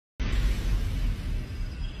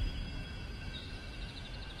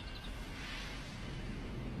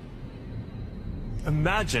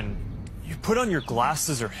Imagine you put on your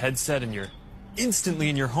glasses or headset and you're instantly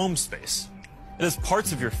in your home space. It has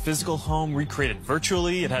parts of your physical home recreated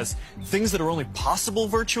virtually, it has things that are only possible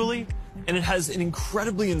virtually, and it has an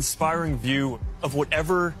incredibly inspiring view of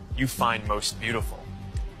whatever you find most beautiful.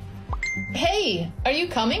 Hey, are you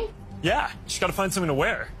coming? Yeah, just gotta find something to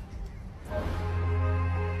wear.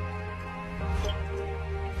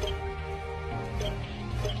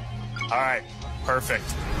 All right, perfect.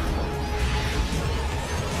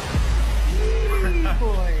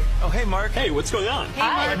 Boy. Oh, hey, Mark. Hey, what's going on?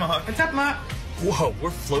 Hi. Mark. What's up, Mark? Whoa, we're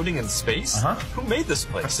floating in space? Uh-huh. Who made this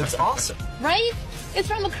place? It's awesome. Right? It's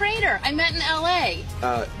from a crater I met in L.A.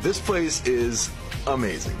 This place is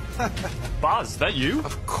amazing. Boz, is that you?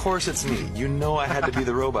 Of course it's me. You know I had to be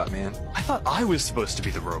the robot, man. I thought I was supposed to be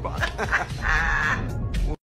the robot.